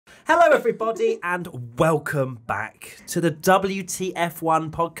Hello, everybody, and welcome back to the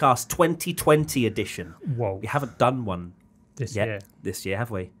WTF1 podcast 2020 edition. Whoa. We haven't done one This yet year. this year,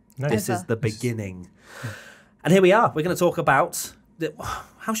 have we? No. This Ever. is the beginning. And here we are. We're going to talk about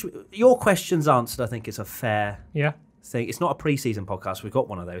your questions answered. I think it's a fair Yeah. thing. It's not a pre-season podcast. We've got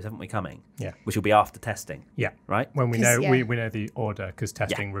one of those, haven't we, coming? Yeah. Which will be after testing. Yeah. Right? When we 'Cause, know yeah. we know the order because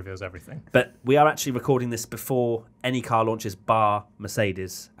testing reveals everything. But we are actually recording this before any car launches, bar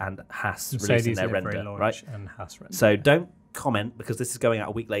Mercedes and Haas releasing their livery render, launch right? and Haas render. So don't comment because this is going out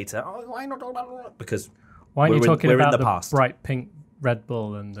a week later. Oh, why not talk about that? Because why aren't you talking we're in about the the past. bright pink Red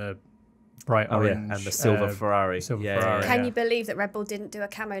Bull and the bright orange and the silver Ferrari. silver Yeah, Ferrari? Can you believe that Red Bull didn't do a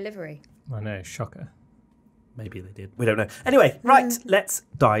camo livery? I know, shocker. Maybe they did. We don't know. Anyway, right, let's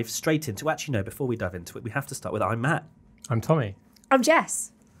dive straight into. Actually, no. Before we dive into it, we have to start with I'm Matt. I'm Tommy. I'm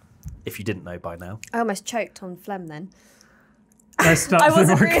Jess. If you didn't know by now, I almost choked on phlegm then. Let's start I the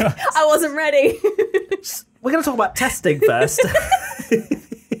wasn't, podcast. I wasn't ready. we're going to talk about testing first.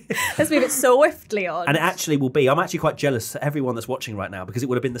 Let's move it swiftly on. And it actually will be. I'm actually quite jealous of everyone that's watching right now because it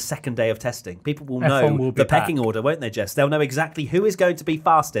would have been the second day of testing. People will F1 know will be the pecking back. order, won't they, Jess? They'll know exactly who is going to be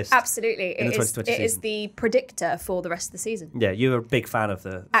fastest. Absolutely. In the It is 2020 season. the predictor for the rest of the season. Yeah, you're a big fan of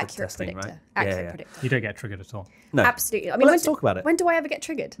the Accurate testing, predictor. right? Accurate yeah. predictor. You don't get triggered at all. No. Absolutely. I mean, Well, let's when talk about it. When do I ever get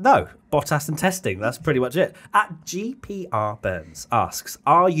triggered? No, Bottas and testing. That's pretty much it. At GPR Burns asks,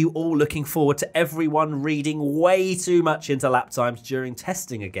 are you all looking forward to everyone reading way too much into lap times during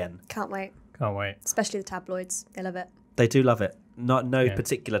testing again? Can't wait. Can't wait. Especially the tabloids. They love it. They do love it. No Yeah.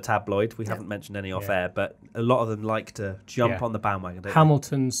 particular tabloid. We haven't mentioned any off air, but a lot of them like to jump Yeah. on the bandwagon. Don't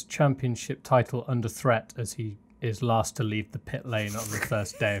Hamilton's championship title under threat as he is last to leave the pit lane on the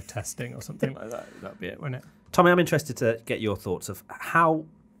first day of testing or something like that. That'd be it, wouldn't it? they? Tommy, I'm interested to get your thoughts of how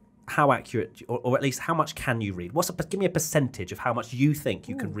accurate, or at least how much can you read? Give me a percentage of how much you think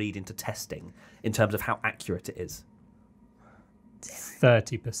you can read into testing in terms of how accurate it is.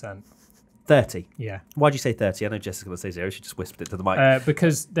 30%. 30. Yeah. Why'd you say 30? I know Jess is going to say 0. She just whispered it to the mic.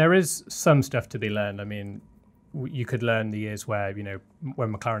 Because there is some stuff to be learned. I mean, you could learn the years where,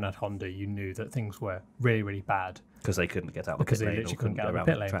 when McLaren had Honda, you knew that things were really, really bad. Because they couldn't get out the Because pit they lane or literally couldn't get out go of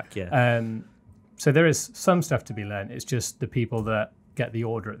the around pit lane. track. Yeah. So there is some stuff to be learned. It's just the people that get the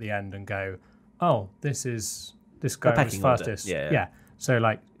order at the end and go, oh, this guy was pecking order. fastest. Yeah. So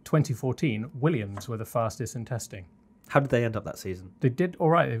 2014, Williams were the fastest in testing. How did they end up that season? They did all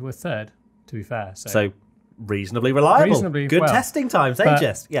right. They were third, to be fair. So reasonably reliable. Reasonably Good well. testing times, eh, But-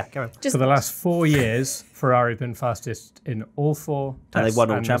 Jess? Yeah, go on. Just for the last 4 years, Ferrari have been fastest in all 4 tests. And they won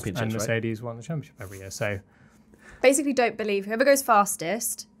all championships, And right? Mercedes won the championship every year. So basically don't believe whoever goes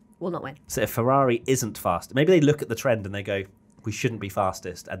fastest will not win. So if Ferrari isn't fast, maybe they look at the trend and they go, we shouldn't be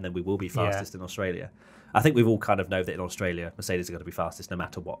fastest, and then we will be fastest in Australia. I think we've all kind of know that in Australia, Mercedes are going to be fastest no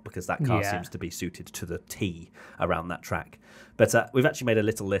matter what, because that car seems to be suited to the T around that track. But we've actually made a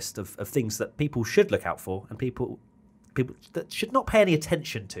little list of things that people should look out for and people that should not pay any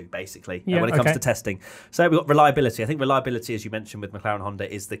attention to, basically, when it comes to testing. So we've got reliability. I think reliability, as you mentioned with McLaren Honda,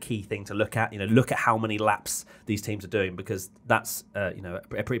 is the key thing to look at. Look at how many laps these teams are doing, because that's a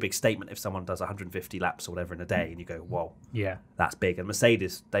pretty big statement if someone does 150 laps or whatever in a day and you go, whoa, yeah, that's big. And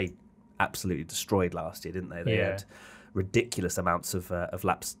Mercedes, they absolutely destroyed last year, didn't they? They had ridiculous amounts of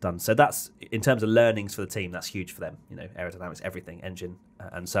laps done. So that's, in terms of learnings for the team, that's huge for them. Aerodynamics, everything, engine,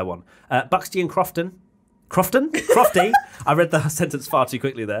 and so on. Buxty and Crofty. I read the sentence far too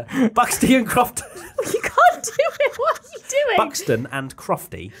quickly there. Buxty and Crofton. You can't do it. What are you doing? Buxton and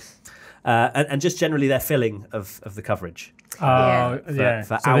Crofty. And just generally their filling of the coverage. for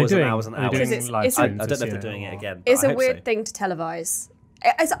hours and hours and hours. It's- I don't know if they're doing it again. It's but I a hope weird so. thing to televise.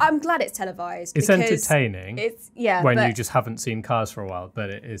 I'm glad it's televised. It's because entertaining. It's when but you just haven't seen cars for a while, but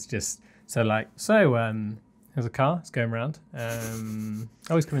it is just here's a car. It's going around.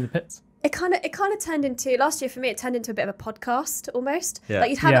 Always come in the pits. it kind of turned into, last year for me, it turned into a bit of a podcast almost. Yeah. Like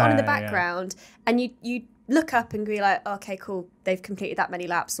you'd have it on in the Yeah, background, and you look up and be like, okay, cool, they've completed that many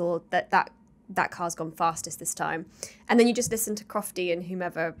laps, or that car's gone fastest this time, and then you just listen to Crofty and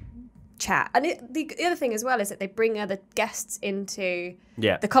whomever chat. And the other thing as well is that they bring other guests into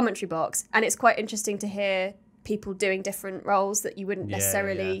the commentary box, and it's quite interesting to hear people doing different roles that you wouldn't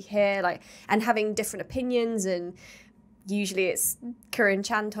necessarily hear, and having different opinions. And usually it's Kieran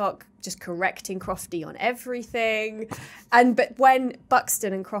Chantok just correcting Crofty on everything. But when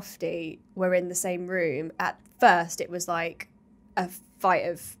Buxton and Crofty were in the same room, at first it was like a fight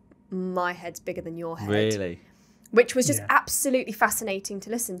of my head's bigger than your head. Really? Which was just absolutely fascinating to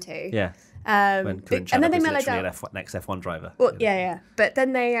listen to. Yeah. And then they mellowed out. Next F1 driver. Well, yeah. But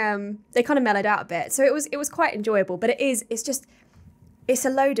then they kind of mellowed out a bit. So it was quite enjoyable. But it's it's a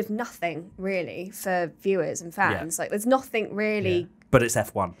load of nothing really for viewers and fans. Like there's nothing really. But it's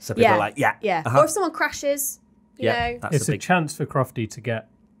F1, so people are like, yeah. Or if someone crashes, you know, it's a chance for Crofty to get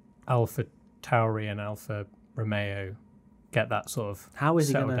Alpha Tauri and Alpha Romeo, get that sort of how is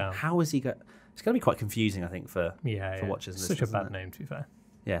he settled going to? down. How is he going? It's going to be quite confusing, I think, for watchers. It's such a bad name, to be fair.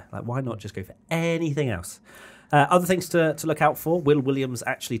 Yeah, like why not just go for anything else? Other things to look out for. Will Williams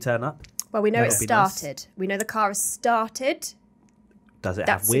actually turn up? Well, we know it started. Nice. We know the car has started. Does it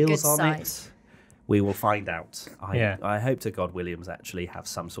have wheels on it? We will find out. I hope to God Williams actually have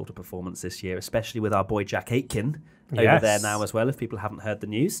some sort of performance this year, especially with our boy Jack Aitken over there now as well. If people haven't heard the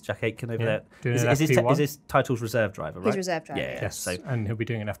news, Jack Aitken over there. Is his title's reserve driver, right? He's reserve driver. Yes. So, and he'll be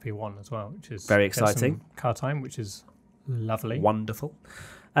doing an FP1 as well, which is very exciting. Car time, which is lovely. Wonderful.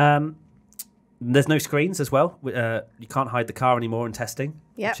 There's no screens as well. You can't hide the car anymore in testing,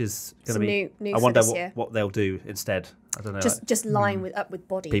 which is going to be new I wonder what they'll do instead. I don't know. Just line up with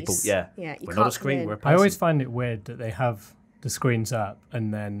bodies. People, yeah. We're not a screen. We're a person. I always find it weird that they have the screens up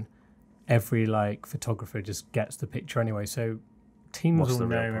and then every photographer just gets the picture anyway. So teams will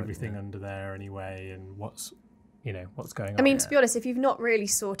know everything under there anyway, and what's going on. I mean, to be honest, if you've not really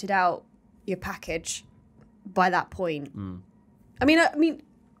sorted out your package by that point, I mean.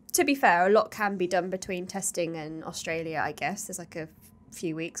 To be fair, a lot can be done between testing and Australia, I guess. There's like a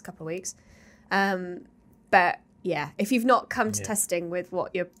couple of weeks. But yeah, if you've not come to testing with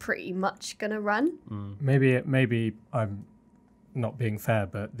what you're pretty much going to run. Maybe I'm not being fair,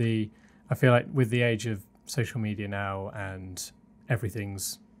 but I feel like with the age of social media now and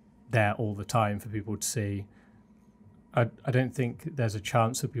everything's there all the time for people to see, I don't think there's a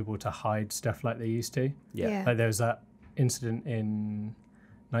chance for people to hide stuff like they used to. Yeah. Like there was that incident in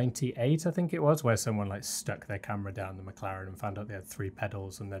 98, I think it was, where someone stuck their camera down the McLaren and found out they had 3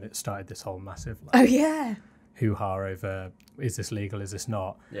 pedals, and then it started this whole massive hoo-ha over, is this legal, is this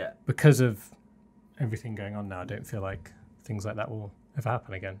not? Yeah. Because of everything going on now, I don't feel like things like that will ever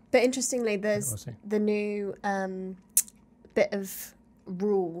happen again. But interestingly, there's the new bit of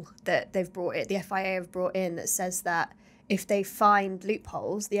rule that the FIA have brought in that says that if they find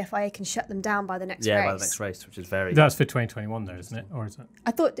loopholes, the FIA can shut them down by the next race. Yeah, by the next race, which is very... That's for 2021 though, isn't it? Or is it?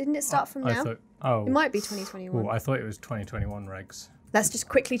 I thought, didn't it start from now? It might be 2021. I thought it was 2021 regs. Let's just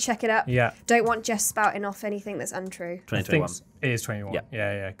quickly check it up. Yeah. Don't want Jess spouting off anything that's untrue. 2021. It is 21.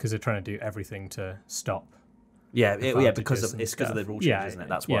 Yeah, because they're trying to do everything to stop. Yeah, because of the rule change, isn't it?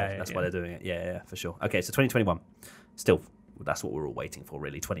 That's why they're doing it. Yeah, for sure. Okay, so 2021. Still, that's what we're all waiting for,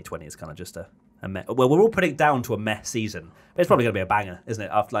 really. 2020 is kind of just a meh. Well, we're all putting it down to a meh season. But it's probably going to be a banger, isn't it?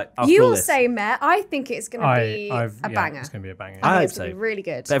 After you all will this. say meh. I think it's going to be a banger. It's going to be a banger. I think it's going to be really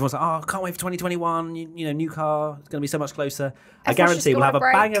good. So everyone's like, I can't wait for 2021. New car. It's going to be so much closer. I guarantee we'll have a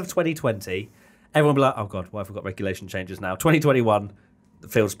banger of 2020. Everyone will be like, oh, God, why have we got regulation changes now? 2021, the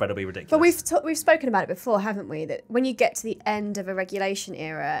field spread will be ridiculous. But we've spoken about it before, haven't we? That when you get to the end of a regulation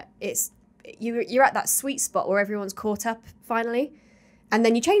era, you're at that sweet spot where everyone's caught up finally. And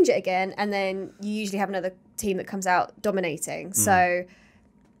then you change it again, and then you usually have another team that comes out dominating. So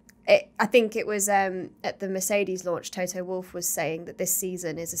I think it was at the Mercedes launch, Toto Wolff was saying that this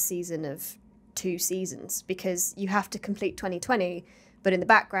season is a season of 2 seasons because you have to complete 2020, but in the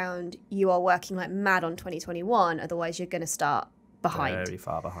background, you are working like mad on 2021. Otherwise, you're going to start behind. Very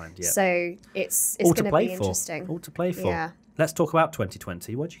far behind, yeah. So it's going to be interesting. All to play for. Yeah. Let's talk about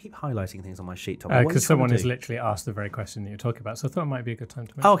 2020. Why do you keep highlighting things on my sheet, Tom? Because someone has literally asked the very question that you're talking about, so I thought it might be a good time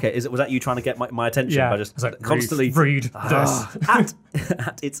to mention. Oh, okay. Was that you trying to get my attention by just constantly read at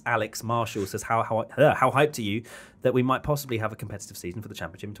it's Alex Marshall says how hyped are you that we might possibly have a competitive season for the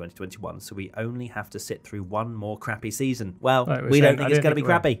championship in 2021? So we only have to sit through one more crappy season. Well, we don't think it's going to be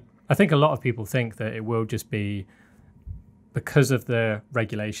crappy. I think a lot of people think that it will just be because of the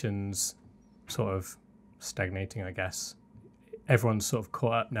regulations sort of stagnating, I guess. Everyone's sort of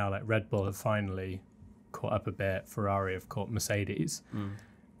caught up now, like Red Bull have finally caught up a bit, Ferrari have caught Mercedes.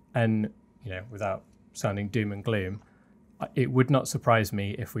 And, without sounding doom and gloom, it would not surprise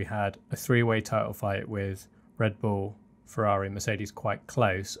me if we had a 3-way title fight with Red Bull, Ferrari, Mercedes quite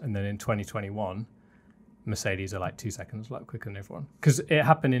close, and then in 2021, Mercedes are like 2 seconds quicker than everyone. Because it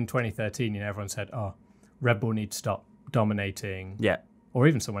happened in 2013, everyone said, Red Bull needs to stop dominating. Yeah. Or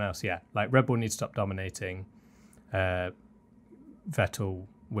even someone else, like Red Bull needs to stop dominating. Vettel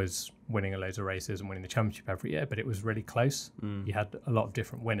was winning a loads of races and winning the championship every year, but it was really close. You had a lot of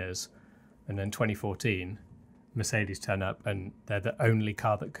different winners. And then 2014, Mercedes turn up and they're the only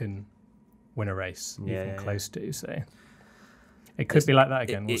car that can win a race, even close to. So it could be like that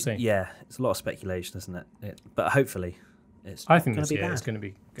again. We'll see. Yeah, it's a lot of speculation, isn't it? But hopefully I think this year is going to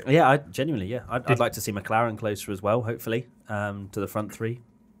be good. Yeah, I'd like to see McLaren closer as well, hopefully. to the front three.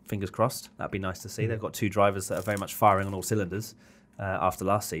 Fingers crossed. That'd be nice to see. They've got two drivers that are very much firing on all cylinders after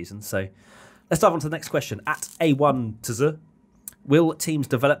last season. So let's dive on to the next question. At A1 will teams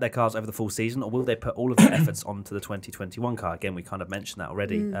develop their cars over the full season, or will they put all of their efforts onto the 2021 car? Again, we kind of mentioned that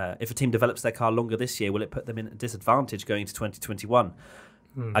already. If a team develops their car longer this year, will it put them in a disadvantage going into 2021?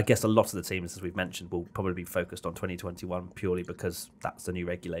 I guess a lot of the teams, as we've mentioned, will probably be focused on 2021 purely because that's the new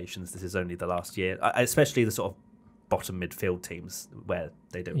regulations. This is only the last year, especially the sort of bottom midfield teams where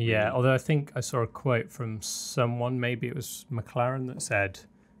they don't. Yeah, really... although I think I saw a quote from someone, maybe it was McLaren, that said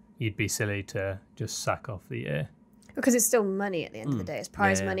you'd be silly to just sack off the year. Because it's still money at the end of the day. It's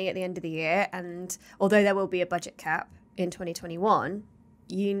prize money at the end of the year. And although there will be a budget cap in 2021,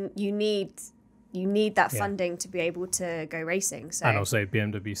 you need that funding to be able to go racing. So. And also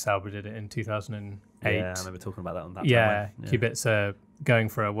BMW Sauber did it in 2008. Yeah, I remember talking about that on that. Kubica going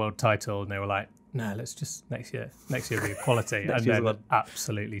for a world title, and they were like, no, let's just next year be quality. And then an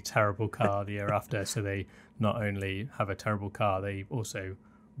absolutely terrible car the year after. So they not only have a terrible car, they also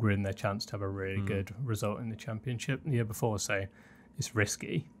ruin their chance to have a really good result in the championship the year before. So it's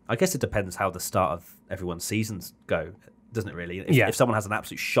risky. I guess it depends how the start of everyone's seasons go, doesn't it really? If someone has an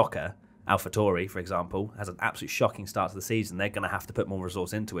absolute shocker, AlphaTauri, for example, has an absolute shocking start to the season, they're going to have to put more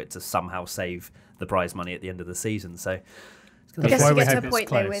resource into it to somehow save the prize money at the end of the season. So I guess to get to a point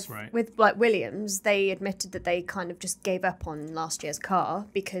though with like Williams, they admitted that they kind of just gave up on last year's car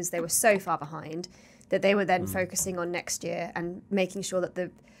because they were so far behind that they were then focusing on next year and making sure that the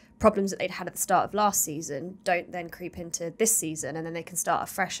problems that they'd had at the start of last season don't then creep into this season, and then they can start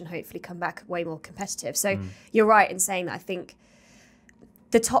afresh and hopefully come back way more competitive. So you're right in saying that I think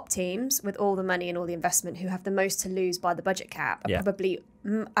the top teams with all the money and all the investment who have the most to lose by the budget cap are probably,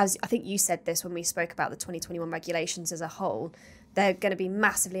 as I think you said this when we spoke about the 2021 regulations as a whole, they're going to be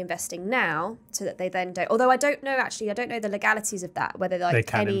massively investing now so that they then don't. Although I don't know the legalities of that, whether like they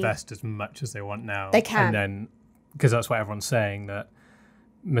can invest as much as they want now. They can. And then, because that's what everyone's saying, that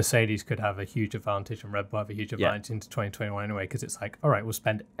Mercedes could have a huge advantage and Red Bull have a huge advantage into 2021 anyway, because it's like, all right, we'll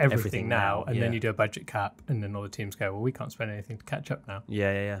spend everything now, and then you do a budget cap, and then all the teams go, well, we can't spend anything to catch up now.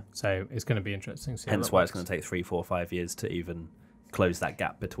 Yeah. So it's going to be interesting. Hence why it's going to take 3, 4, 5 years to even close that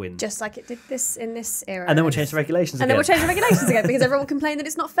gap between. Just like it did this in this era. And then we'll change the regulations again. And then we'll change the regulations again because everyone will complain that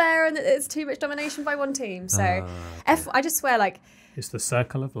it's not fair and that it's too much domination by one team. So I just swear, like, it's the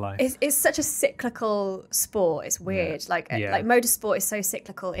circle of life. It's such a cyclical sport. It's weird. Like motorsport is so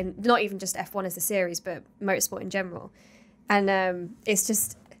cyclical in not even just F1 as the series, but motorsport in general. And it's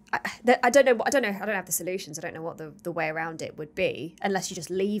just I don't know. I don't have the solutions. I don't know what the way around it would be unless you just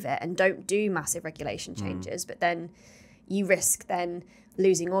leave it and don't do massive regulation changes. But then you risk then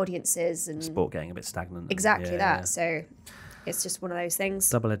losing audiences and sport getting a bit stagnant. Exactly that. Yeah. So. It's just one of those things.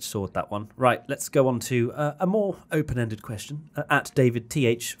 Double-edged sword, that one. Right, let's go on to a more open-ended question. At David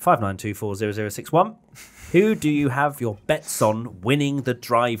TH 59240061, who do you have your bets on winning the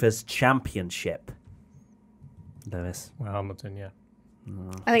Drivers' Championship? Lewis. Well, Hamilton, yeah.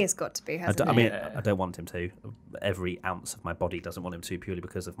 I think it's got to be, I mean, I don't want him to. Every ounce of my body doesn't want him to, purely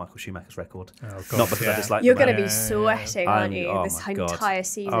because of Michael Schumacher's record. Oh, God, not because I dislike You're going to be sweating, aren't you, this entire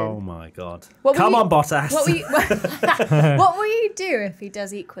season? Oh, my God. Come on, Bottas. What will you do if he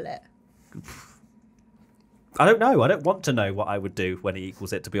does equal it? I don't know. I don't want to know what I would do when he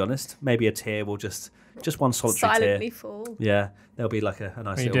equals it, to be honest. Maybe a tear will just one solitary tear. Silently fall. Yeah, there'll be like a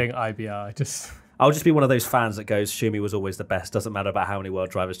nice when you're doing IBR, I'll just be one of those fans that goes, Schumi was always the best. Doesn't matter about how many World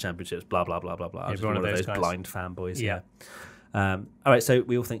Drivers' Championships, blah, blah, blah, blah, blah. I'll just be one of those blind fanboys. Yeah. All right, so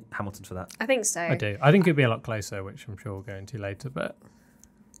we all think Hamilton for that. I think so. I do. I think it'd be a lot closer, which I'm sure we'll go into later, but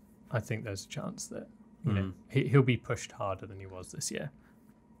I think there's a chance that he'll be pushed harder than he was this year.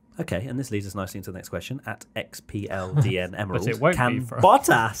 Okay, and this leads us nicely into the next question. At XPLDN Emerald, can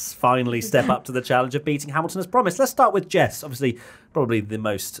Bottas finally step up to the challenge of beating Hamilton as promised? Let's start with Jess, obviously probably the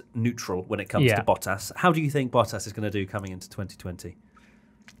most neutral when it comes to Bottas. How do you think Bottas is going to do coming into 2020?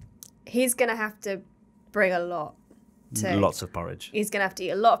 He's going to have to bring a lot. Lots of porridge. He's going to have to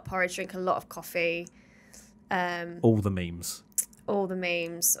eat a lot of porridge, drink a lot of coffee. All the memes. All the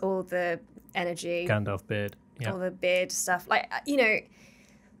memes, all the energy. Gandalf beard. All the beard stuff. Like,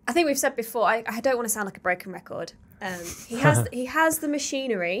 I think we've said before, I don't want to sound like a broken record. He has the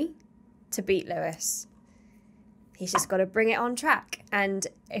machinery to beat Lewis. He's just got to bring it on track. And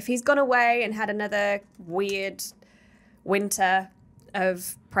if he's gone away and had another weird winter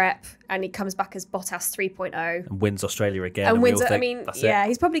of prep and he comes back as Bottas 3.0 and wins Australia again, and wins,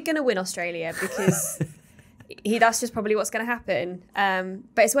 he's probably going to win Australia because that's just probably what's going to happen.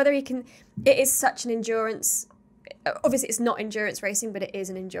 But it's whether he can. It is such an endurance. obviously it's not endurance racing, but it is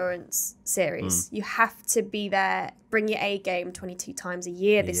an endurance series. You have to be there, bring your A game 22 times a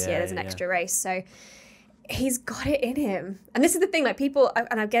year this year. There's an extra race. So he's got it in him. And this is the thing, like people,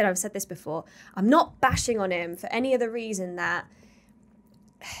 and again, I've said this before, I'm not bashing on him for any other reason that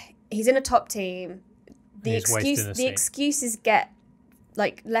he's in a top team. The excuses get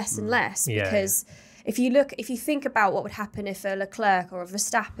like less and less because if you think about what would happen if a Leclerc or a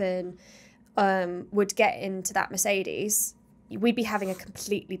Verstappen would get into that Mercedes, we'd be having a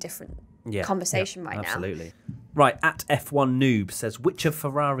completely different conversation right now. Absolutely. Right, at F1 Noob says, which of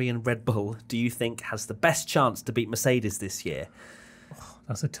Ferrari and Red Bull do you think has the best chance to beat Mercedes this year? Oh,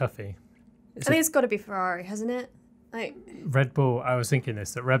 that's a toughie. I think it's got to be Ferrari, hasn't it? Like Red Bull, I was thinking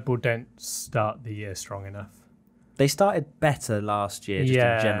this, that Red Bull don't start the year strong enough. They started better last year, just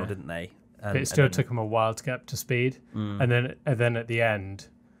in general, didn't they? But it still took them a while to get up to speed. And then at the end,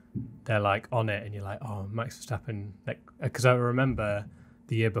 they're like on it, and you're like, oh, Max Verstappen. Because I remember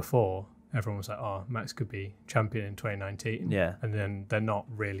the year before, everyone was like, oh, Max could be champion in 2019. Yeah. And then they're not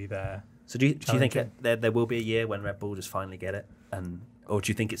really there. So do you think there will be a year when Red Bull just finally get it? Or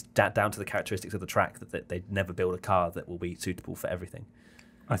do you think it's down to the characteristics of the track that they'd never build a car that will be suitable for everything?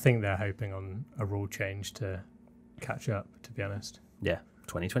 I think they're hoping on a rule change to catch up, to be honest. Yeah,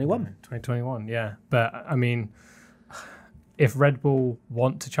 2021. 2021, yeah. But, I mean, if Red Bull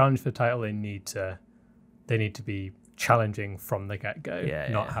want to challenge for the title, they need to be challenging from the get-go,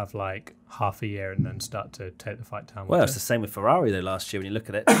 not have like half a year and then start to take the fight down. Well, it's the same with Ferrari though. Last year, when you look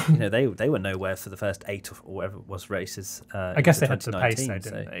at it, they were nowhere for the first 8 or whatever it was races. I guess they had the pace though,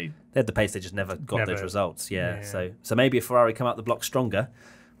 didn't they? They had the pace, they just never got those results. Yeah. So maybe if Ferrari come out the block stronger,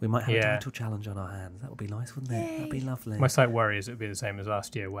 we might have a title challenge on our hands. That would be nice, wouldn't it? That'd be lovely. My slight worry is it would be the same as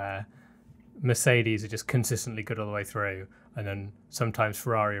last year, where Mercedes are just consistently good all the way through, and then sometimes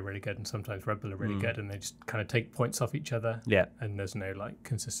Ferrari are really good and sometimes Red Bull are really good, and they just kind of take points off each other. Yeah. And there's no like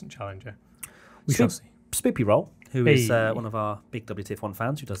consistent challenger. We shall see. Spoopy Roll, who is one of our big WTF1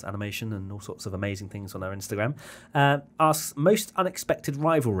 fans who does animation and all sorts of amazing things on our Instagram, asks, most unexpected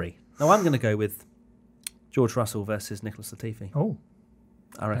rivalry. Now I'm going to go with George Russell versus Nicholas Latifi. Oh.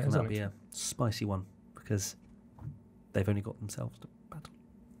 I reckon that'll be a spicy one because they've only got themselves to battle.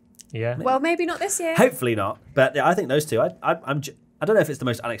 Yeah. Well, maybe not this year. Hopefully not. But I think those two, I don't know if it's the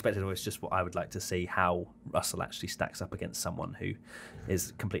most unexpected or it's just what I would like to see, how Russell actually stacks up against someone who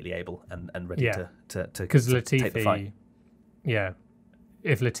is completely able and ready to Latifi, take the fight. Yeah.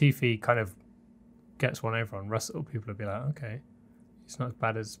 If Latifi kind of gets one over on Russell, people will be like, okay, it's not as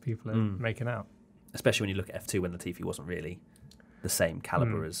bad as people are making out. Especially when you look at F2 when Latifi wasn't really the same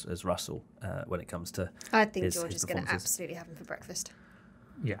caliber as Russell when it comes to I think George is going to absolutely have him for breakfast.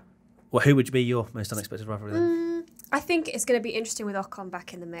 Yeah. Well, who would be your most unexpected rivalry then? I think it's going to be interesting with Ocon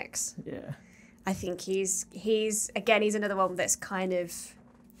back in the mix. Yeah. I think he's another one that's kind of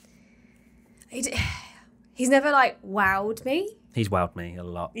he's never like wowed me. He's wowed me a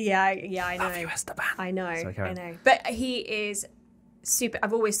lot. Yeah, I know. Love you, Esteban. I know. But he is super.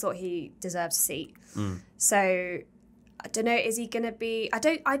 I've always thought he deserves a seat. So I don't know. Is he going to be?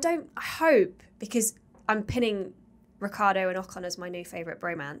 I hope, because I'm pinning Ricciardo and Ocon as my new favourite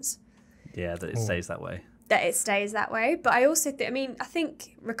bromance. Yeah, that it stays that way. But I also I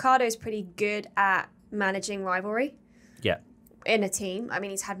think Ricciardo's pretty good at managing rivalry. Yeah. In a team. I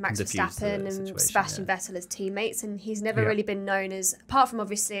mean, he's had Max Verstappen and Sebastian Vettel as teammates, and he's never really been known as, apart from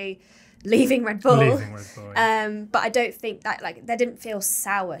obviously leaving Red Bull. But I don't think that, like, that didn't feel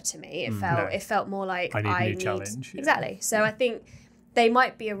sour to me. It felt more like I need a new challenge. Exactly. So I think they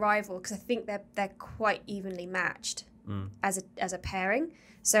might be a rival because I think they're quite evenly matched as a pairing.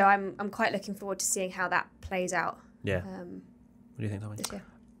 So I'm quite looking forward to seeing how that plays out. Yeah. What do you think, Tommy? This year.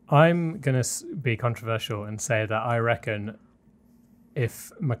 I'm going to be controversial and say that I reckon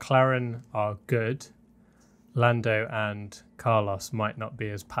if McLaren are good, Lando and Carlos might not be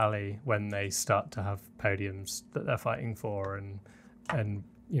as pally when they start to have podiums that they're fighting for, and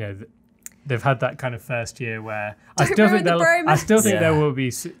you know they've had that kind of first year where I still think there will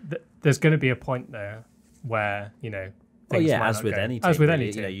be. There's going to be a point there where as with any team,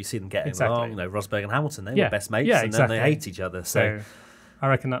 team. you see them getting along. Rosberg and Hamilton, they were best mates, and then they hate each other. So I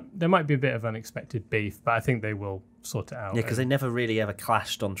reckon that there might be a bit of unexpected beef, but I think they will sort it out. Yeah, because they never really ever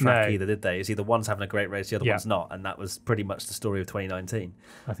clashed on track either, did they? It's either one's having a great race, the other one's not, and that was pretty much the story of 2019.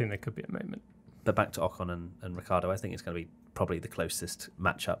 I think there could be a moment. But back to Ocon and Ricciardo, I think it's going to be probably the closest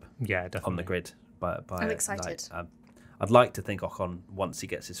matchup on the grid. I'm excited. I'd like to think Ocon, once he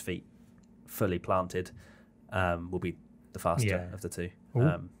gets his feet fully planted, will be the faster of the two.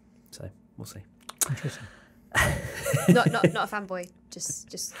 So we'll see. Interesting. not a fanboy. Just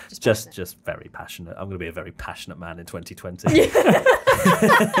passionate. Just very passionate. I'm going to be a very passionate man in 2020.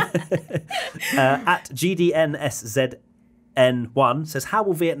 At GDNSZN1 says, how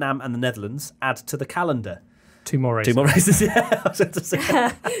will Vietnam and the Netherlands add to the calendar? 2 more races. 2 more races, yeah. I was going to say.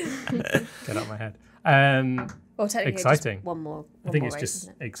 Get out of my head. Well, technically, exciting. Just one more. I think it's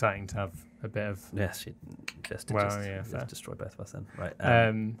just exciting to have a bit of. Yes, just destroy both of us then. Right.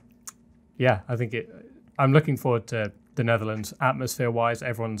 Yeah, I think I'm looking forward to the Netherlands. Atmosphere-wise,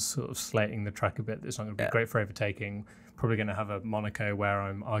 everyone's sort of slating the track a bit. It's not going to be great for overtaking. Probably going to have a Monaco where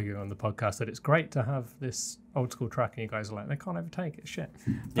I'm arguing on the podcast that it's great to have this old school track, and you guys are like, they can't overtake. It's shit.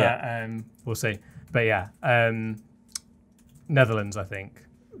 Yeah. We'll see. But yeah, Netherlands, I think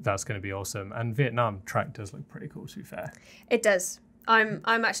that's going to be awesome. And Vietnam track does look pretty cool, to be fair. It does. I'm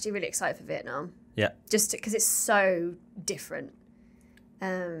actually really excited for Vietnam. Yeah. Just because it's so different.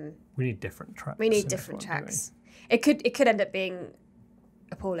 We need different tracks. We need different tracks. It could end up being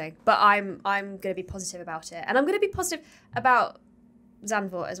appalling, but I'm going to be positive about it, and I'm going to be positive about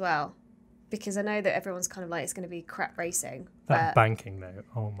Zandvoort as well, because I know that everyone's kind of like it's going to be crap racing. That banking though,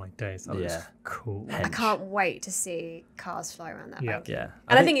 oh my days, that looks cool. I can't wait to see cars fly around that banking. Yeah.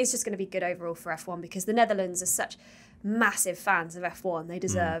 And I think it's just going to be good overall for F1 because the Netherlands are such massive fans of F1. They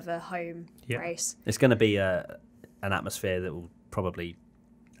deserve a home race. It's going to be an atmosphere that will probably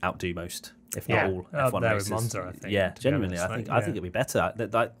outdo most, if not all, F1 races. Monza, I think. Yeah, genuinely, I think it'll be better.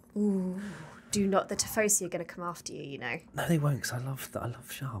 Ooh, do not. The Tifosi are going to come after you. You know. No, they won't, because I love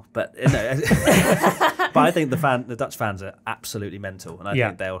Charles. But but I think the Dutch fans are absolutely mental, and I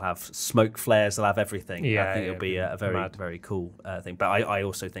think they'll have smoke flares. They'll have everything. I think it'll be a very very cool thing. But I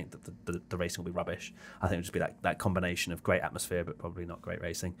also think that the racing will be rubbish. I think it'll just be that combination of great atmosphere, but probably not great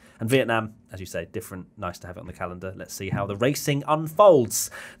racing. And Vietnam, as you say, different. Nice to have it on the calendar. Let's see how the racing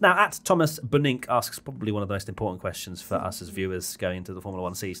unfolds. Now, at Thomas Bunink asks probably one of the most important questions for us as viewers going into the Formula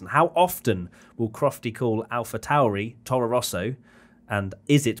One season: how often will Crofty call Alpha Tauri Toro Rosso, and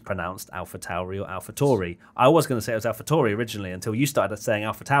is it pronounced Alpha Tauri or Alpha Tauri? I was going to say it was Alpha Tauri originally until you started saying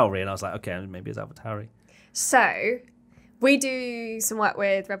Alpha Tauri, and I was like, okay, maybe it's Alpha Tauri. So we do some work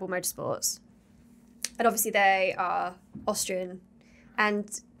with Rebel Motorsports, and obviously they are Austrian,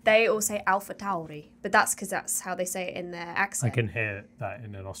 and they all say Alpha Tauri, but that's because that's how they say it in their accent. I can hear that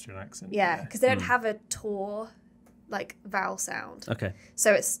in an Austrian accent. Yeah, because they don't have a Tor like vowel sound. Okay.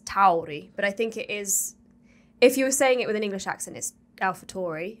 So it's Tauri, but I think it is, if you were saying it with an English accent, it's Alpha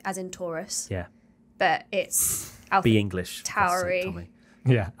Tauri, as in Taurus. Yeah. But it's Alpha Be English. Tauri. Tommy.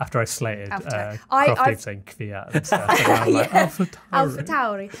 Yeah, after I slated Crofty saying Kvyat and stuff, and I'm like, Alpha Tauri. Alpha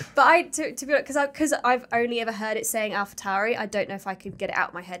Tauri. But to be honest, because I've only ever heard it saying Alpha Tauri, I don't know if I could get it out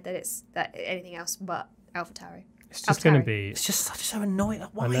of my head that it's that anything else but Alpha Tauri. It's just going to be... It's just so annoying.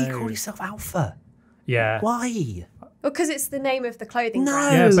 Why you call yourself Alpha? Yeah. Why? Well, because it's the name of the clothing No,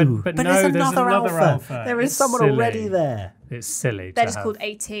 brand. Yeah, but no, there's there's another Alpha. There is It's someone silly. already there. It's silly. They're just called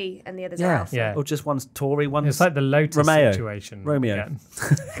AT and the others are Alpha. Yeah. Or just one's Tory, one's It's like the Lotus Romeo. situation. Romeo. again.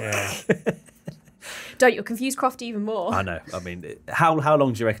 Yeah. Don't, you'll confuse Crofty even more. I know. I mean, how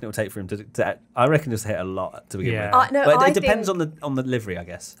long do you reckon it will take for him to I reckon just hit a lot to begin with. No, but I it depends think, on the livery, I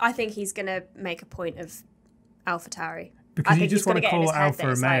guess. I think he's going to make a point of Alpha Tauri. Because you just want to call Alfa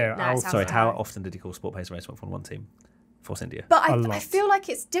Romeo Alpha. Sorry, how often did he call Sport Pace Race Formula 1 team? Force India. But I feel like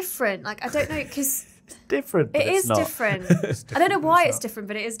it's different. Like, I don't know, because... different. It is different. I don't know why it's different,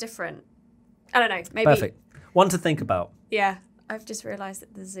 but it is different. I don't know. Maybe. Perfect. One to think about. Yeah. I've just realised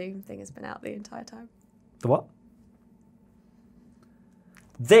that the Zoom thing has been out the entire time. The what?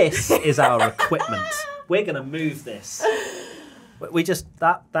 This is our equipment. We're going to move this. We just...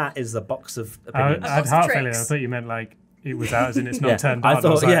 That is the box of opinions. I had heart failure. I thought you meant like it was out as in it's not turned on. I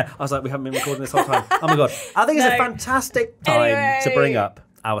thought, I was like, we haven't been recording this whole time. Oh my God. I think it's a fantastic time to bring up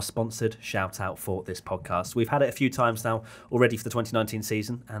our sponsored shout out for this podcast. We've had it a few times now already for the 2019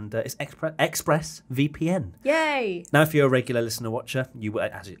 season, and it's Express VPN. Yay! Now, if you're a regular listener watcher, you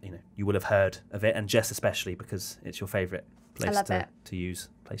will have heard of it, and Jess especially, because it's your favourite place to use,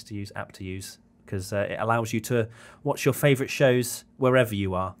 app to use, because it allows you to watch your favourite shows wherever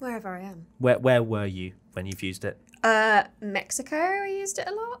you are. Wherever I am. Where were you when you've used it? Mexico, I used it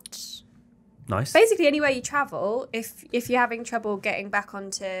a lot. Nice. Basically, anywhere you travel, if you're having trouble getting back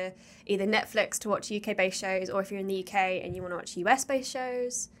onto either Netflix to watch UK-based shows, or if you're in the UK and you want to watch US-based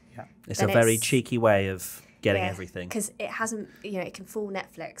shows, it's a very cheeky way of getting everything. Because it hasn't, it can fool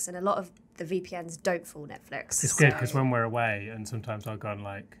Netflix, and a lot of the VPNs don't fool Netflix. It's good because when we're away, and sometimes I'll go on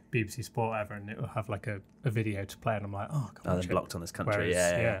like BBC Sport, whatever, and it will have like a video to play, and I'm like, oh, come on. Blocked on this country.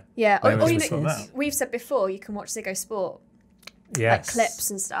 Yeah. Or we've said before, you can watch Ziggo Sport like clips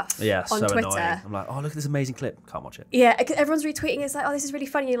and stuff Yeah, on so Twitter. annoying. I'm like, oh, look at this amazing clip. Can't watch it. Yeah, everyone's retweeting. It's like, oh, this is really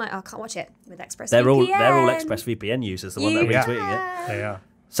funny. You're like, oh, I can't watch it with ExpressVPN. They're all ExpressVPN users, the one that are retweeting it. They are.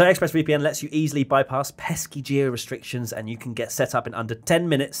 So ExpressVPN lets you easily bypass pesky geo restrictions, and you can get set up in under 10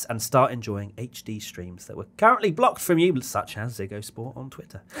 minutes and start enjoying HD streams that were currently blocked from you, such as Ziggo Sport on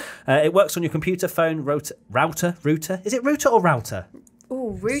Twitter. It works on your computer, phone, router. Is it router or router?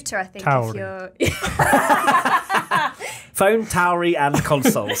 Oh, router, I think. Towery. If you're Phone, Towery, and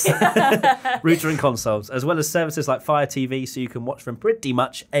consoles. Router and consoles, as well as services like Fire TV, so you can watch from pretty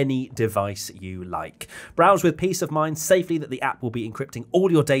much any device you like. Browse with peace of mind safely that the app will be encrypting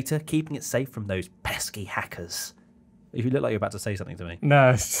all your data, keeping it safe from those pesky hackers. If you look like you're about to say something to me.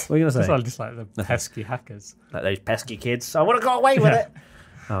 No. What are you going to say? It's just like the pesky hackers. Like those pesky kids. I would have got away with it.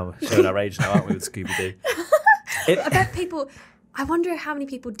 Oh, we're showing our age now, aren't we, with Scooby-Doo? I bet people... I wonder how many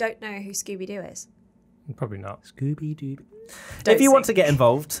people don't know who Scooby-Doo is. Probably not. Scooby-Doo. If you want to get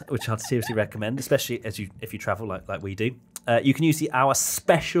involved, which I'd seriously recommend, especially if you travel like we do, you can use our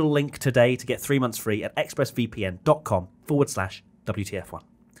special link today to get 3 months free at expressvpn.com/WTF1.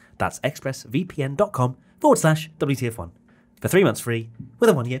 That's expressvpn.com/WTF1 for 3 months free with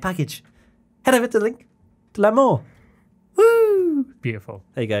a 1-year package. Head over to the link to learn more. Woo! Beautiful.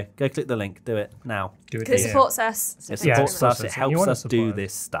 There you go. Go click the link. Do it now. Do it. Because it supports us. It So thank you supports very us. much. It helps us do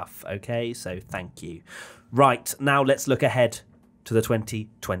this stuff. Okay, so thank you. Right, now let's look ahead to the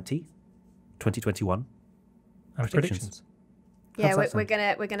 2021 Predictions. Yeah, How's we're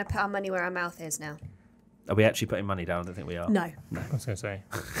that gonna put our money where our mouth is now. Are we actually putting money down? I don't think we are. No, I was going to say.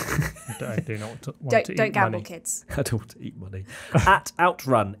 I do not want to don't eat gamble, money. kids. I don't want to eat money. At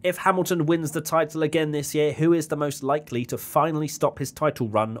Outrun, if Hamilton wins the title again this year, who is the most likely to finally stop his title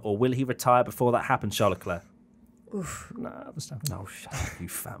run, or will he retire before that happens, Charles Leclerc? Oof. Nah, Verstappen. Oh, shut up, you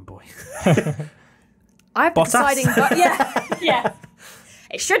fanboy. I've been Bottas? deciding, yeah.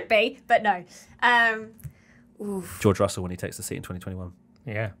 It should be, but no. Oof. George Russell when he takes the seat in 2021.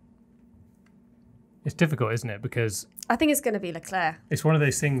 Yeah. It's difficult, isn't it? Because I think it's going to be Leclerc. it's one of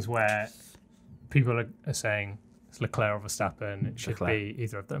those things where people are saying it's Leclerc or Verstappen. It should Leclerc. be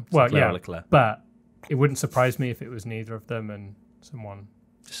either of them. Well, Leclerc or yeah, Leclerc. but it wouldn't surprise me if it was neither of them and someone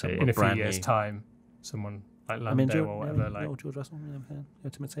in a few brand years' new. time, someone like I mean, Lando or whatever. George Russell, go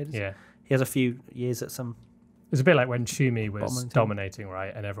to Mercedes. Yeah. He has a few years at some. It's a bit like when Schumi was Bottom of the team. dominating,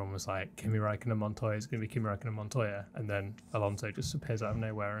 right? And everyone was like, Kimi Räikkönen Montoya, it's going to be Kimi Räikkönen Montoya. And then Alonso just appears out of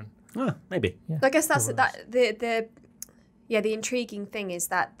nowhere. And Maybe. yeah, I guess that's probably. the intriguing thing is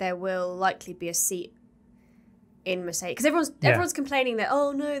that there will likely be a seat in Mercedes because everyone's complaining that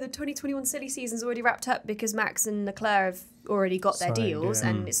the 2021 silly season's already wrapped up because Max and Leclerc have already got their Signed, deals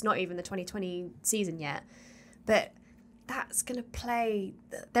yeah. and it's not even the 2020 season yet. But that's going to play.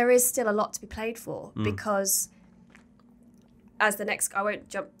 There is still a lot to be played for because. As the next, I won't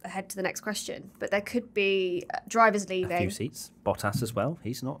jump ahead to the next question, but there could be drivers leaving. A few seats. Bottas as well.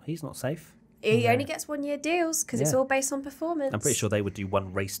 He's not safe. He only gets 1-year deals because it's all based on performance. I'm pretty sure they would do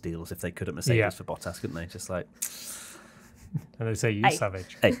one race deals if they could at Mercedes for Bottas, couldn't they? Just like, And they say, you Hey.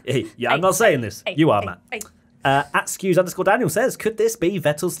 savage. I'm not saying this. You are, Matt. Hey. At Skews_Daniel says, could this be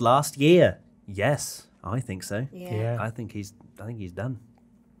Vettel's last year? Yes, I think so. Yeah. I think he's done.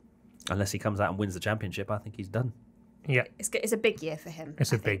 Unless he comes out and wins the championship, I think he's done. Yeah. It's a big year for him.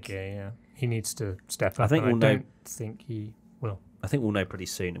 It's I a big think. year, yeah. He needs to step up. think and we'll I know- don't think he will. I think we'll know pretty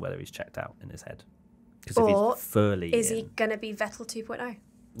soon whether he's checked out in his head. Because Or if he's fully Is in, he going to be Vettel 2.0?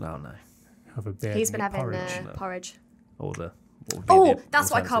 oh no, Have a beer. He's and been eat having porridge. porridge. or the. what would be Oh, the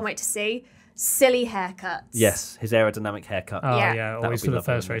that's what I alternative? can't wait to see. Silly haircuts. Yes, his aerodynamic haircut. Oh, Yeah. yeah. That Always would be for the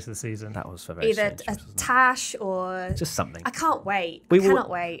lovely, first wouldn't race of the season. That was for very Either strange a choice, wasn't it? tash or... Just something. I can't wait. We I will- cannot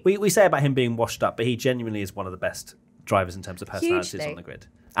wait. We say about him being washed up, but he genuinely is one of the best drivers in terms of personalities Hugely. on the grid,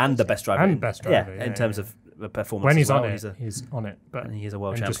 and the best driver. And best driver, in yeah, terms yeah. of performance. When as he's well. on it, he's on it. But and he is a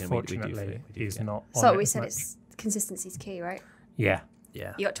world and champion. just We do fortunately, he's forget. not So on we it as said much. it's consistency's key, right? Yeah.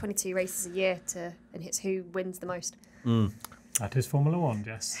 Yeah. You got 22 races a year and it's who wins the most. That is Formula One,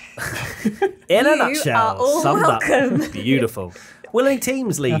 Jess. In a You nutshell, are all summed welcome. up. Beautiful. Will any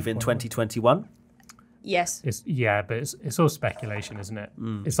teams leave in 2021? Yes. But it's all speculation, isn't it?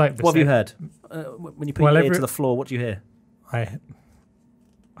 It's like What have you heard? When you put your ear to the floor, what do you hear?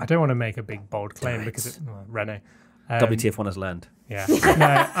 I don't want to make a big bold claim because Renault. WTF1 has learned. Yeah.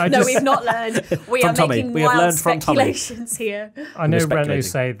 No, No, we've not learned. We From are Tommy. making We have wild learned from Tommy. speculations here. I know We're speculating. Renault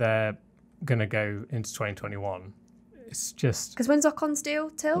say they're going to go into 2021. It's just Because when's Ocon's deal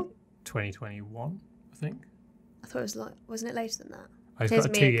till? 2021, I think. I thought it was like, wasn't it later than that? He's Here's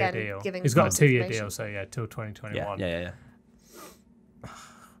got a me 2-year again deal. giving He's got a false 2-year information. deal, so yeah, till 2021. Yeah.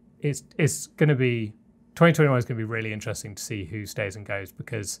 It's going to be 2021 is going to be really interesting to see who stays and goes,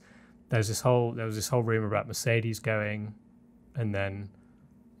 because there was this whole rumor about Mercedes going, and then,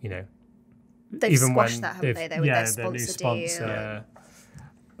 you know, They've even squashed when that, haven't they? They with their sponsor new sponsor.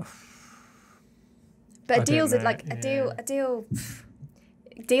 But I a deal's don't know, like a deal.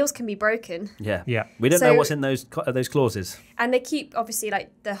 Deals can be broken. Yeah. Yeah. We don't know what's in those clauses. And they keep, obviously,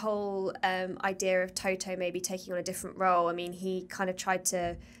 like the whole idea of Toto maybe taking on a different role. I mean, he kind of tried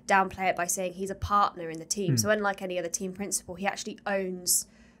to downplay it by saying he's a partner in the team. So unlike any other team principal, he actually owns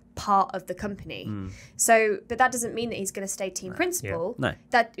part of the company. So, but that doesn't mean that he's going to stay team principal. No.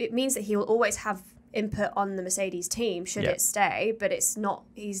 That it means that he will always have input on the Mercedes team should it stay, but he's not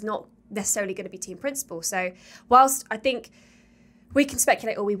necessarily going to be team principal. So whilst I think we can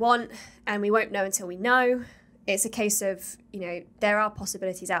speculate all we want and we won't know until we know, it's a case of, you know, there are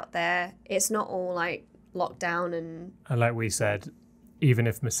possibilities out there. It's not all like locked down and like we said, even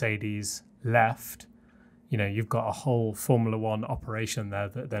if Mercedes left, you know, you've got a whole Formula One operation there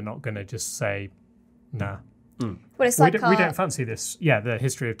that they're not going to just say, nah. well, it's like we don't fancy this. Yeah, the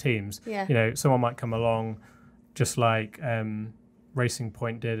history of teams. Yeah. You know, someone might come along, just like Racing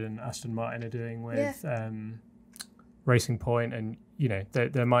Point did and Aston Martin are doing with Racing Point, and you know,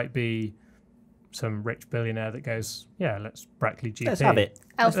 there might be some rich billionaire that goes, yeah, let's Brackley GP. Let's have it.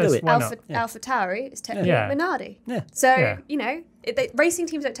 Alpha Tauri is technically Minardi. Yeah. So, you know, racing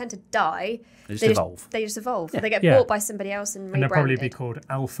teams don't tend to die. They just evolve. They just evolve. Yeah. They get bought by somebody else and they'll probably rebranded. be called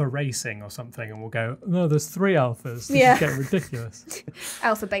Alpha Racing or something, and we'll go, no, there's 3 alphas. This Yeah. is getting ridiculous.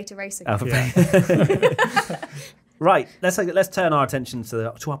 Alpha Beta Racing. Right, let's turn our attention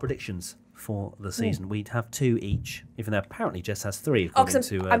to our predictions for the season. We'd have 2 each, even though apparently Jess has 3 according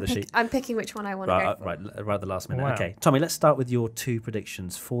to the sheet. I'm picking which one I want to go for. Right at the last minute. Wow. Okay, Tommy, let's start with your 2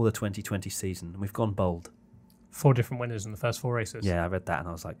 predictions for the 2020 season. We've gone bold. 4 different winners in the first 4 races. Yeah, I read that and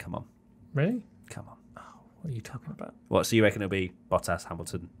I was like, come on. Really? Come on. What are you talking about? What, so you reckon it'll be Bottas,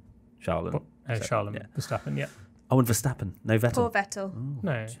 Hamilton, Charles? Charles and Verstappen, yeah. Oh, and Verstappen. No Vettel. Poor Vettel.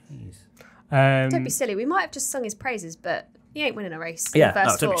 No. Jeez. Don't be silly. We might have just sung his praises, but he ain't winning a race. Yeah, in the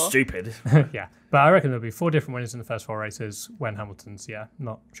first don't be 4. stupid. Yeah, but I reckon there'll be 4 different winners in the first 4 races when Hamilton's,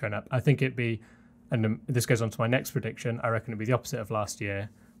 not showing up. I think it'd be, and this goes on to my next prediction, I reckon it'd be the opposite of last year,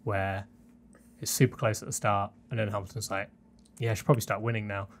 where it's super close at the start, and then Hamilton's like, I should probably start winning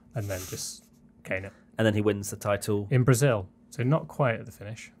now, and then just cane it. And then he wins the title. In Brazil, so not quite at the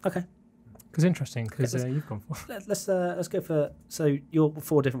finish. Okay. Because interesting, because you've gone for. Let's go for, so you're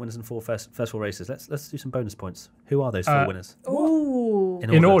 4 different winners in first 4 races. Let's do some bonus points. Who are those 4 winners? Ooh.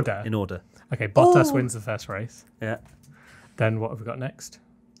 In order? In order. Okay, Bottas wins the first race. Yeah. Then what have we got next?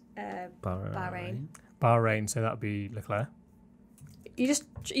 Bahrain. So that would be Leclerc. You're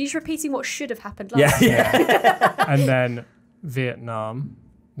just repeating what should have happened last Yeah. year. And then Vietnam,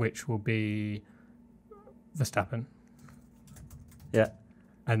 which will be Verstappen. Yeah.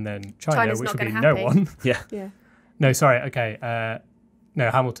 And then China, China's which not will be gonna no happy. one. Yeah. No, sorry. Okay. No,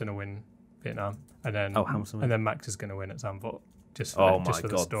 Hamilton will win Vietnam, and then Hamilton. and then Max is going to win at Zandvoort. Just Oh for, just my for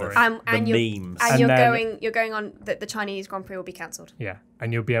the God, story. And memes. And you're then- going on that the Chinese Grand Prix will be cancelled. Yeah,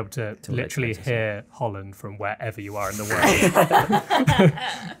 and you'll be able to Till literally later, hear Holland from wherever you are in the world.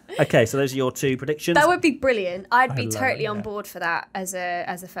 Okay, so those are your 2 predictions. That would be brilliant. I'd be love totally it, on yeah. board for that as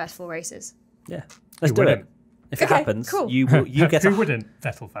the first 4 races. Yeah. Let's Who do wouldn't? it. If it Okay, happens, cool. you get Who wouldn't?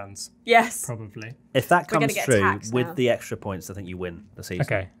 Vettel fans, Yes. probably. If that We're gonna comes get true taxed with now. the extra points, I think you win the season.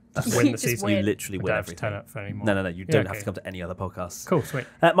 Okay, That's just win the Just season. win. You literally I win don't have to everything. turn up for any more. No, you don't have okay. to come to any other podcasts. Cool, sweet.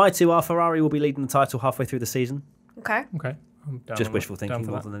 My 2 are Ferrari will be leading the title halfway through the season. Okay. Okay, I'm down Just on wishful that. Down thinking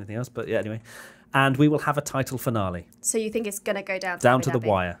for more that. than anything else. But yeah, anyway. And we will have a title finale. So you think it's going to go down Down to Abu the Dhabi?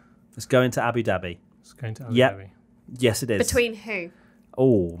 wire. It's going to Abu Dhabi. It's going to Abu Yep. Dhabi. Yes, it is. Between who?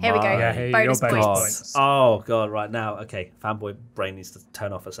 Oh, Here we go. my Yeah, here you Bonus go, points. God. points. Oh, God, right now. Okay, fanboy brain needs to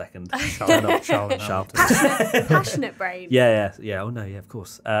turn off a second. Charles and Sharp. Hamilton. Passionate brain. Yeah. Oh, no, yeah, of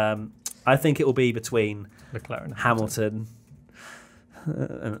course. I think it will be between Leclerc and Hamilton.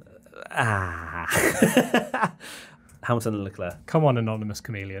 Hamilton and Leclerc. Come on, anonymous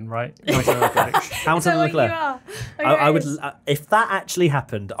chameleon, right? Hamilton So and what you Leclerc. are. I would, Okay. if that actually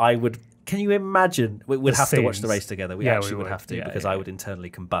happened, I would. Can you imagine? We'd The have to watch the scenes. race together. We Yeah, actually we would would. have to Yeah, because yeah. I would internally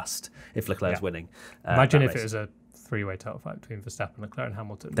combust if Leclerc's Yeah. winning. Imagine that if race. it was a 3-way title fight between Verstappen, Leclerc, and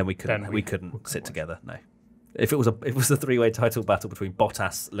Hamilton. Then we couldn't. Then we couldn't sit watch. together. No. If it was a 3-way title battle between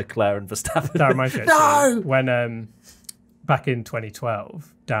Bottas, Leclerc, and Verstappen. That reminds me, No! actually, when back in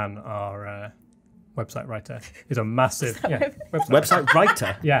 2012, Dan, our website writer. He's a massive website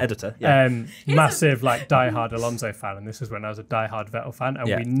writer, editor, massive like diehard Alonso fan, and this is when I was a diehard Vettel fan, and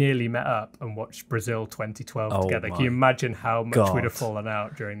we nearly met up and watched Brazil 2012 together. Can you imagine how much we'd have fallen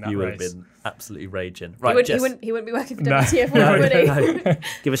out during that race? You would have been absolutely raging. Right, he wouldn't be working for WTF1, would he? No.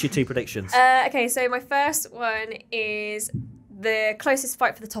 Give us your 2 predictions. Okay, so my first one is the closest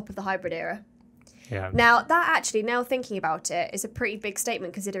fight for the top of the hybrid era. Yeah. Now, that actually, now thinking about it, is a pretty big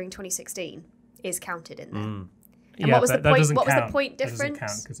statement considering 2016 is counted in there. And what was the point? What was the point difference? That doesn't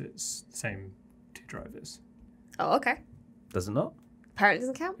count because it's the same 2 drivers. Oh, okay. Does it not? Apparently, it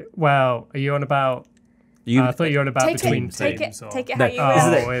doesn't count. Well, are you on about? I thought you were on about between teams. Take it how you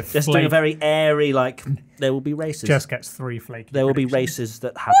will. Just doing a very airy, like, there will be races. Jess gets 3 flaky. There will be races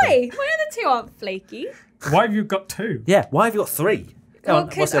that happen. Why? My other 2 aren't flaky. Why have you got 2? Yeah, why have you got 3? Well,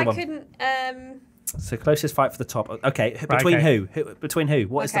 because I couldn't. So closest fight for the top. Okay, between who? Between who?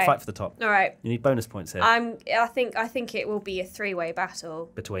 What is the fight for the top? All right. You need bonus points here. I think it will be a 3-way battle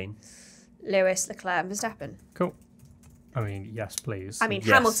between Lewis, Leclerc, and Verstappen. Cool. I mean, yes, please. I mean,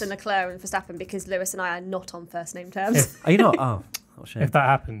 Hamilton, Leclerc, and Verstappen, because Lewis and I are not on first name terms. Are you not? Oh, what a shame. If that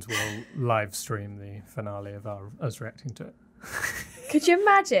happens, we'll live stream the finale of us reacting to it. Could you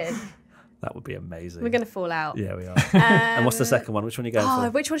imagine? That would be amazing. We're going to fall out. Yeah, we are. And what's the second one? Which one are you going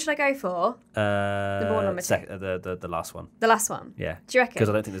for? Which one should I go for? The last one. The last one? Yeah. Do you reckon? Because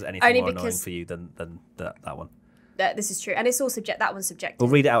I don't think there's anything more annoying for you than that one. This is true. And it's all that one's subjective.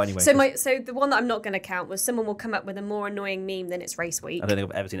 We'll read it out anyway. So the one that I'm not going to count was someone will come up with a more annoying meme than It's Race Week. I don't think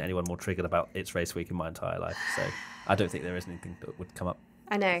I've ever seen anyone more triggered about It's Race Week in my entire life. So I don't think there is anything that would come up.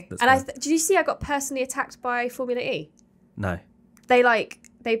 I know. And did you see I got personally attacked by Formula E? No. They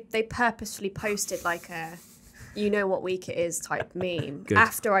purposefully posted like a "you know what week it is" type meme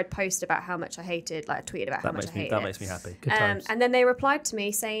after I'd posted about how much I hated, like I tweeted about how much I hated it. That makes me happy. Good times. And then they replied to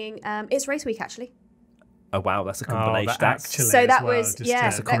me saying, "It's Race Week actually." Oh wow, that's a combination. So that was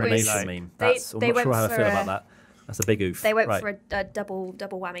that's a combination meme. I'm not sure how I feel about that. That's a big oof. They went for a double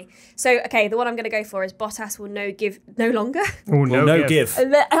whammy. So okay, the one I'm going to go for is Bottas will no longer. Oh, no give.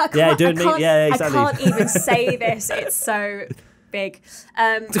 Yeah, doing me. Yeah, exactly. I can't even say this. It's so big.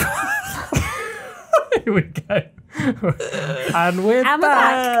 Here we go. And we're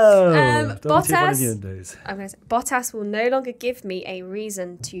back. Bottas will no longer give me a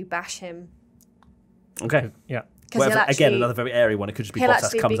reason to bash him. Okay. Yeah. Again, another very airy one. It could just be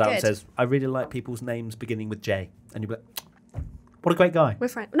Bottas comes out and says, "I really like people's names beginning with J," and you'll be like, "What a great guy." We're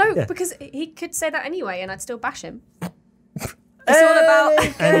friends. No, because he could say that anyway, and I'd still bash him. It's all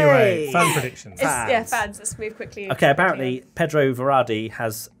about anyway. Fan predictions. Fans. Let's move quickly. Okay. Apparently, Pedro Varadi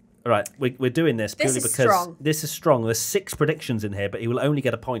has. Right, we're doing this purely because this is strong. There's 6 predictions in here, but he will only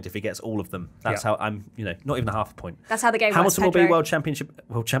get a point if he gets all of them. That's how not even a half a point. That's how the game Hamilton works. Hamilton will be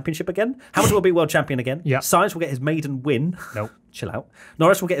world championship again. Hamilton will be world champion again. Yeah. Sainz will get his maiden win. Nope. Chill out.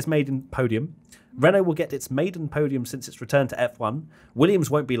 Norris will get his maiden podium. Renault will get its maiden podium since its return to F1. Williams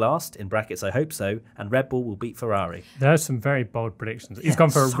won't be last, in brackets, I hope so, and Red Bull will beat Ferrari. There's some very bold predictions. He's gone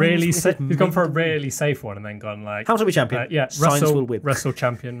for a really safe one and then gone like Hamilton will be champion. Russell will win. Russell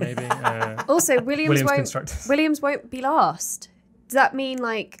champion maybe. Also, Williams won't be last. Does that mean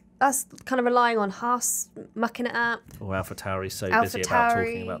like that's kind of relying on Haas mucking it up? Or AlphaTauri's so busy about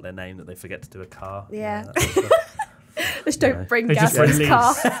talking about their name that they forget to do a car. Yeah. Just don't bring gas in his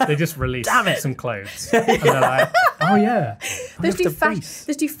car. They just release some clothes. And they're like, oh yeah. They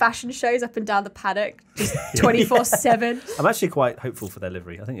just do fashion shows up and down the paddock, just 24/7. I'm actually quite hopeful for their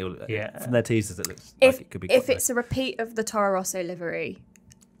livery. I think from their teasers it looks like it could be if it's a repeat of the Toro Rosso livery,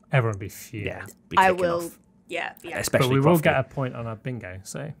 everyone will be fuming. Yeah, I will. Off. Yeah. Especially but we will get a point on our bingo,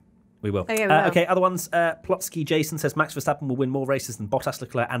 so. We will. Okay, other ones. Plotsky Jason says Max Verstappen will win more races than Bottas,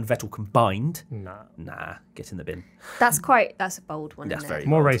 Leclerc and Vettel combined. Nah, get in the bin. That's a bold one. That's very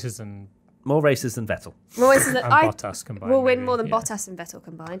more bold. races than Vettel. More races than Bottas combined. Will win more than Bottas and Vettel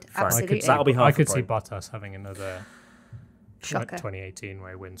combined. Absolutely. That'll be hard. I could see Bottas having another shocker. 2018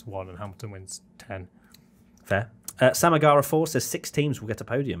 where he wins 1 and Hamilton wins 10. Fair. Samagara 4 says 6 teams will get a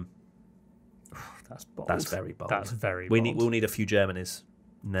podium. That's bold. That's very bold. That's very bold. We'll need a few Germanys.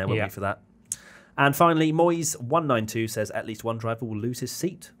 No, won't be for that. And finally, Moyes192 says at least one driver will lose his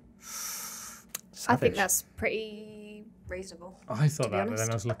seat. Savage. I think that's pretty reasonable. I thought that, but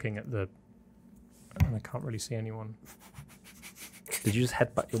then I was looking at and I can't really see anyone. Did you just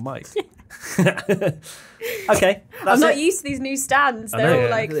headbutt your mic? Okay. I'm not used to these new stands. They're all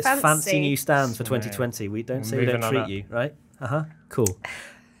like fancy new stands for 2020. We don't say we don't treat you, right? Cool.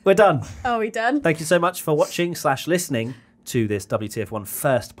 We're done. Are we done? Thank you so much for watching / listening to this WTF1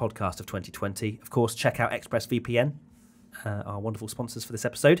 first podcast of 2020. Of course, check out ExpressVPN, our wonderful sponsors for this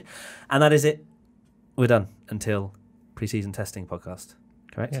episode. And that is it we're done until pre-season testing podcast.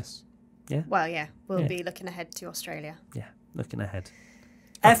 Correct? Yes. Yeah. Well, yeah, we'll be looking ahead to Australia. Yeah, looking ahead.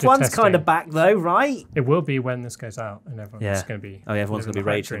 After F1's testing. kind of back though, right? It will be when this goes out, and everyone's going to be. Oh, yeah, everyone's going to be living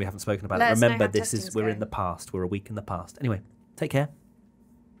the hype raging. We dream. haven't spoken about Let it. us know Remember, how we're testing's in the past. We're a week in the past. Anyway, take care.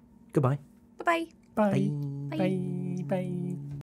 Goodbye. Bye-bye. Bye. Bye. Bye. Bye.